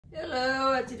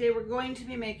Hello, today we're going to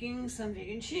be making some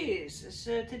vegan cheese.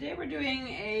 So today we're doing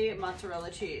a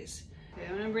mozzarella cheese. Okay,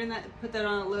 I'm gonna put that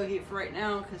on a low heat for right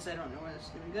now because I don't know where this is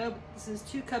gonna go. But this is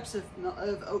 2 cups of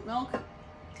oat milk.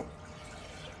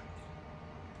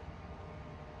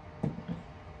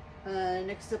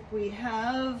 Next up we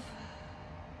have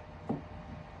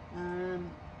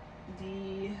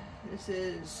this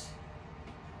is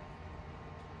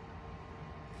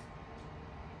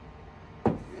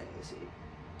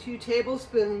 2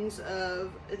 tablespoons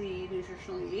of the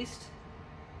nutritional yeast.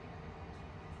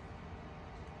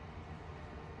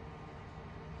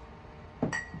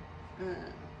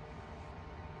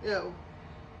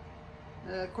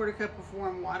 A 1/4 cup of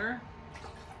warm water.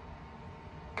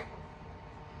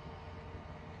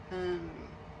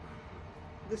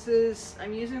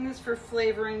 I'm using this for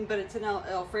flavoring, but it's an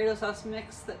Alfredo sauce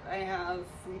mix that I have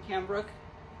from Cambrook.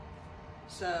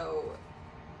 So,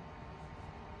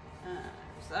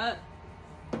 there's that.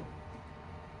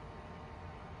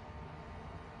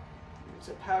 It's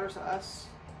a powder sauce.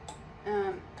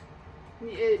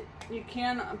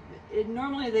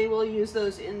 Normally they will use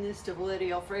those in this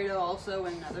Stability Alfredo also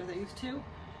and other things too.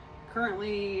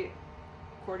 Currently,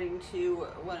 according to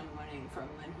what I'm learning from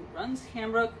Lynn who runs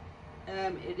Cambrook,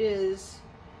 it is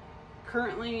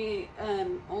currently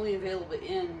only available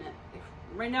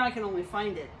right now I can only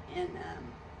find it in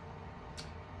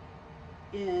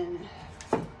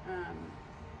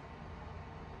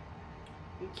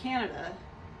Canada,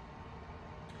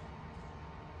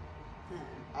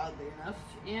 oddly enough,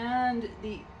 and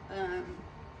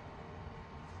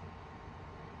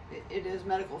it is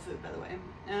medical food, by the way.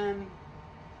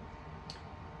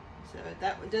 So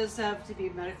that does have to be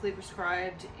medically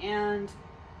prescribed, and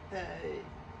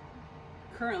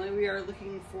currently we are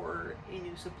looking for a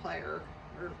new supplier,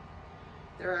 or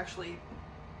they're actually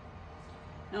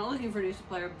not looking for a new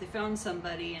supplier, but they found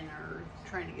somebody and are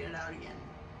trying to get it out again.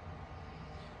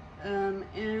 And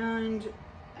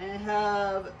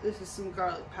this is some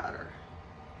garlic powder.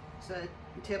 It's a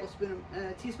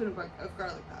teaspoon of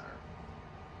garlic powder.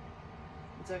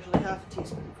 It's actually half a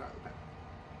teaspoon of garlic powder.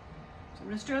 So I'm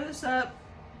going to stir this up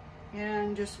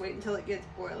and just wait until it gets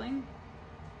boiling.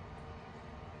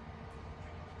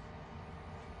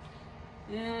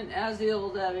 And as the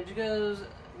old adage goes,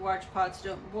 watch pots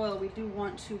don't boil. We do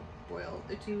want to boil.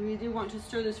 We do want to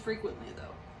stir this frequently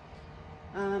though.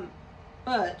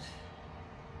 But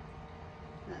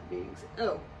that being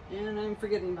said, and I'm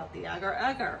forgetting about the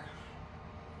agar.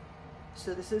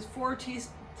 So this is 4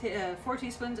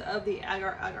 teaspoons of the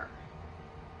agar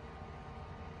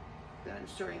that I'm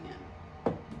stirring in.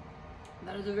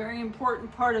 That is a very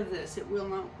important part of this. It will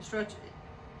not stretch it.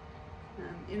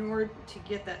 In order to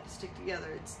get that to stick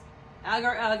together,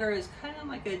 agar is kind of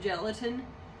like a gelatin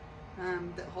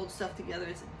that holds stuff together.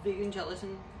 It's a vegan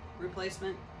gelatin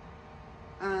replacement.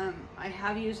 I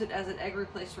have used it as an egg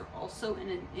replacer also in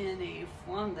a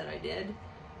flan that I did,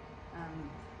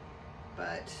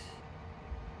 but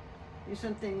do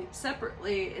something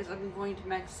separately is I'm going to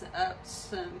mix up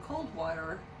some cold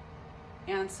water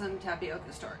and some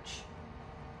tapioca starch,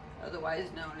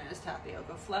 otherwise known as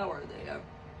tapioca flour.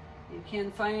 You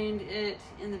can find it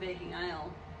in the baking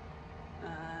aisle.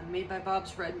 Made by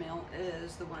Bob's Red Mill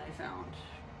is the one I found.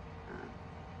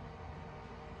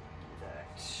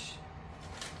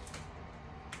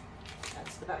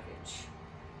 That's the package.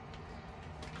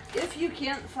 If you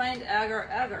can't find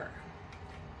agar,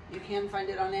 you can find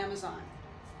it on Amazon.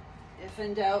 If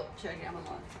in doubt, check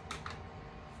Amazon.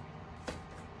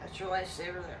 That's your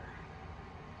lifesaver there.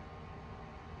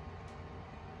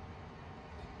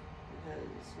 Because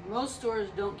most stores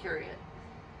don't carry it.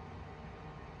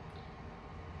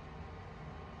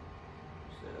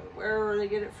 So wherever they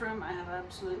get it from, I have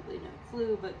absolutely no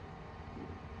clue, but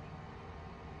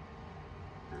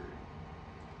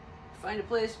find a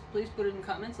place, please put it in the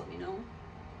comments, let me know.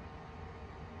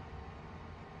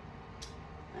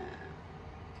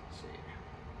 Let's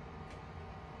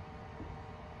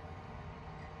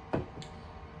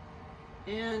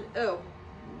see. And,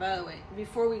 by the way,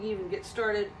 before we even get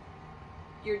started,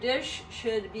 your dish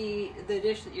should be, the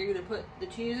dish that you're going to put the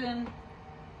cheese in,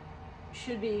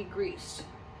 should be greased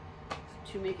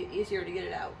to make it easier to get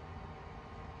it out.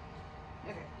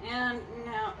 Okay, and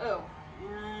now,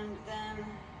 and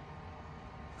then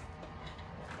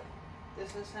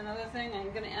this is another thing.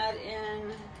 I'm going to add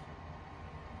in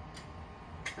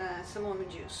some lemon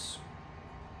juice.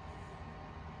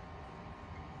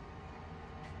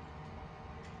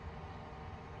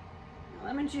 Now,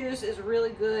 lemon juice is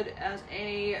really good as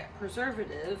a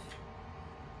preservative,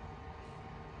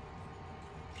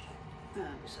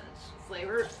 besides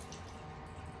flavor.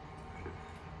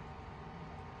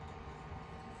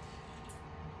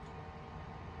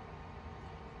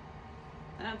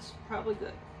 that's probably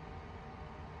good.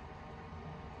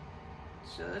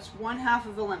 So that's 1/2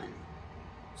 of a lemon.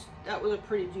 That was a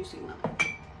pretty juicy lemon.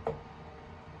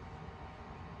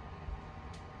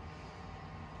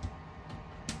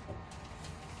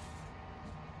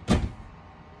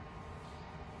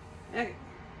 Okay,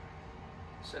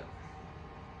 so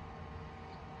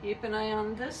keep an eye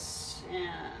on this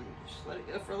and just let it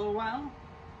go for a little while.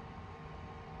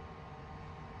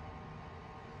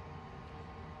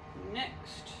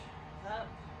 Next up,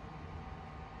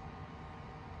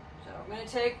 so I'm going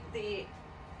to take the,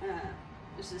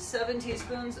 this is 7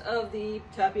 teaspoons of the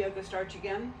tapioca starch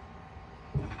again.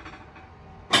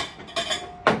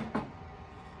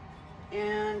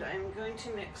 And I'm going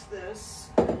to mix this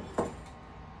with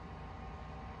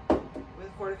a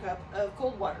 1/4 cup of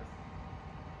cold water.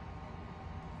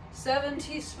 7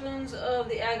 teaspoons of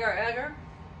the agar-agar.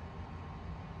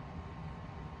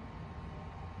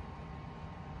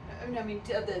 I mean,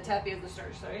 of the tapioca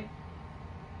starch, sorry.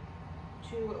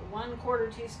 To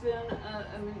 1/4 teaspoon,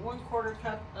 1/4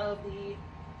 cup of the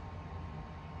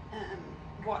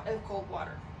of cold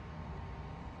water.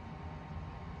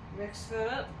 Mix that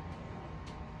up.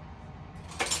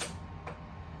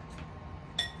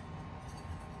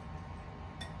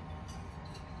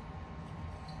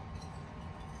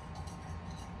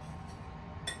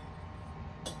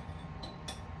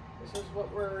 This is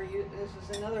what we're using. This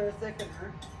is another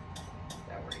thickener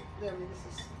that we're. I mean, this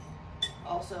is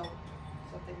also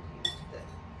something to use to thick,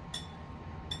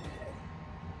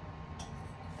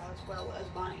 as well as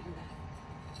bind.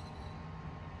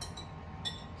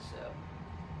 So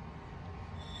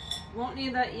won't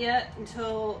need that yet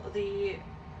until the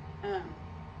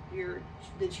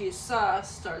cheese sauce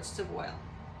starts to boil.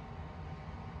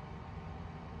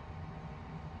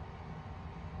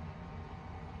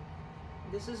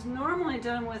 This is normally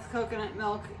done with coconut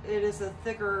milk. It is a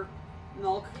thicker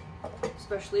milk,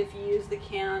 especially if you use the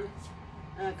can.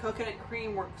 Coconut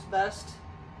cream works best,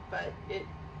 but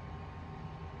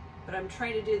I'm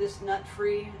trying to do this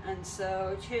nut-free, and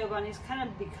so Chaobani's kind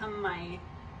of become my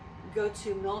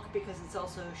go-to milk because it's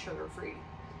also sugar-free.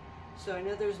 So I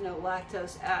know there's no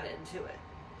lactose added to it.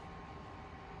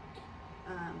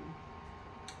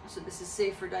 So this is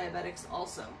safe for diabetics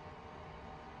also.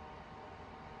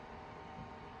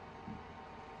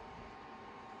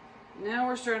 Now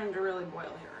we're starting to really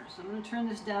boil here. So I'm going to turn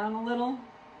this down a little,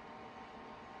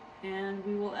 and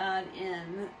we will add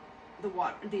in the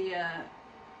water, the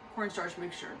cornstarch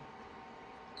mixture.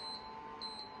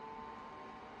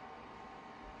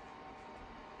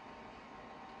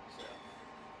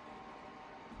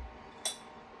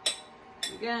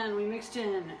 So again, we mixed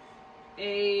in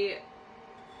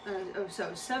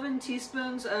so 7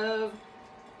 teaspoons of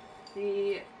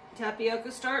the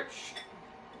tapioca starch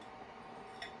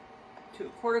to a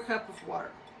 1/4 cup of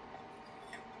water.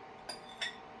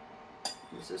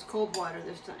 This is cold water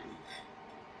this time.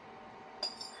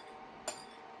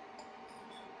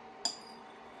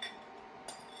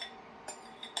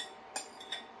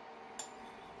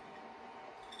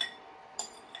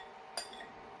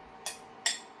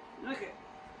 Okay.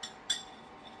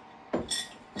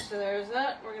 So there's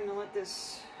that. We're going to let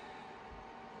this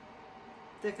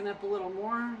thicken up a little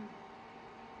more.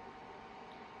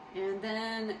 And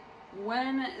then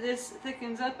when this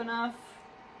thickens up enough,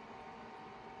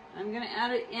 I'm going to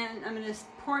add it in. I'm going to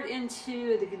pour it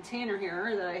into the container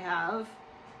here that I have.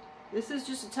 This is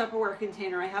just a Tupperware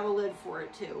container. I have a lid for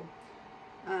it too.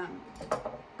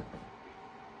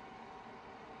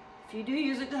 If you do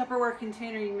use a Tupperware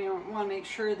container, you may want to make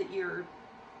sure that you're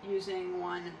using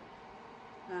one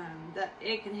that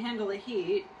it can handle the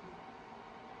heat,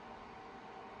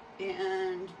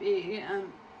 and B,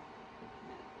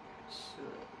 so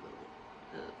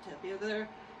a little tapioca there,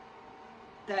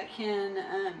 that can,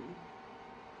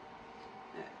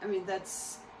 I mean,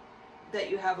 that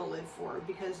you have a lid for,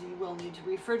 because you will need to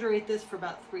refrigerate this for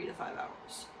about 3 to 5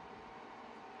 hours.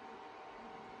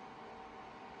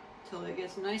 Till it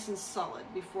gets nice and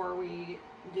solid before we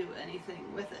do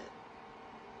anything with it.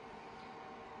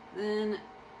 Then,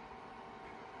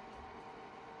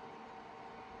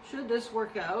 should this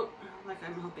work out like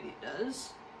I'm hoping it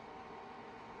does,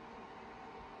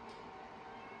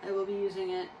 I will be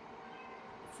using it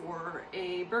for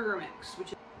a burger mix,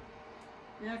 which is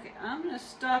okay. I'm going to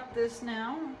stop this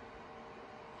now,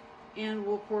 and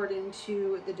we'll pour it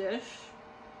into the dish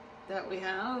that we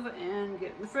have and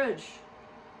get it in the fridge.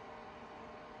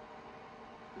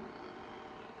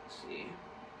 Let's see.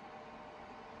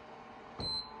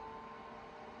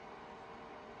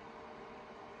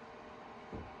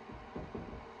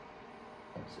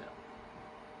 So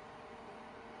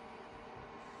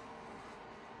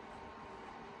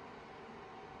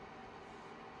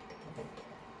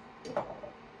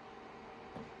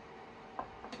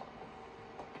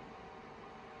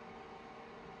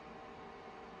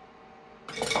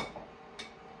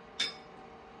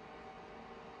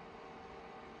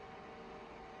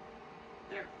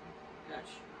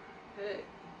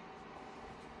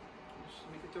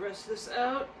press this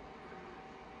out.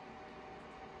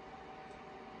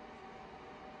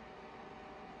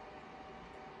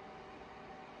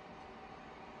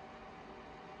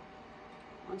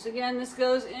 Once again, this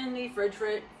goes in the fridge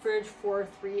for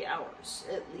 3 hours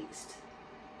at least.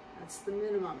 That's the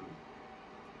minimum.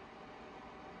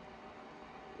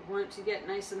 You want it to get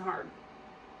nice and hard.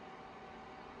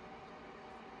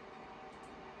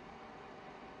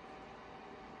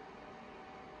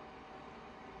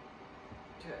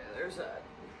 Okay, there's that.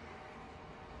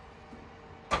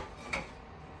 If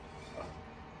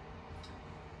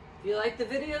you like the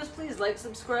videos, please like,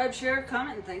 subscribe, share,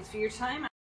 comment, and thanks for your time.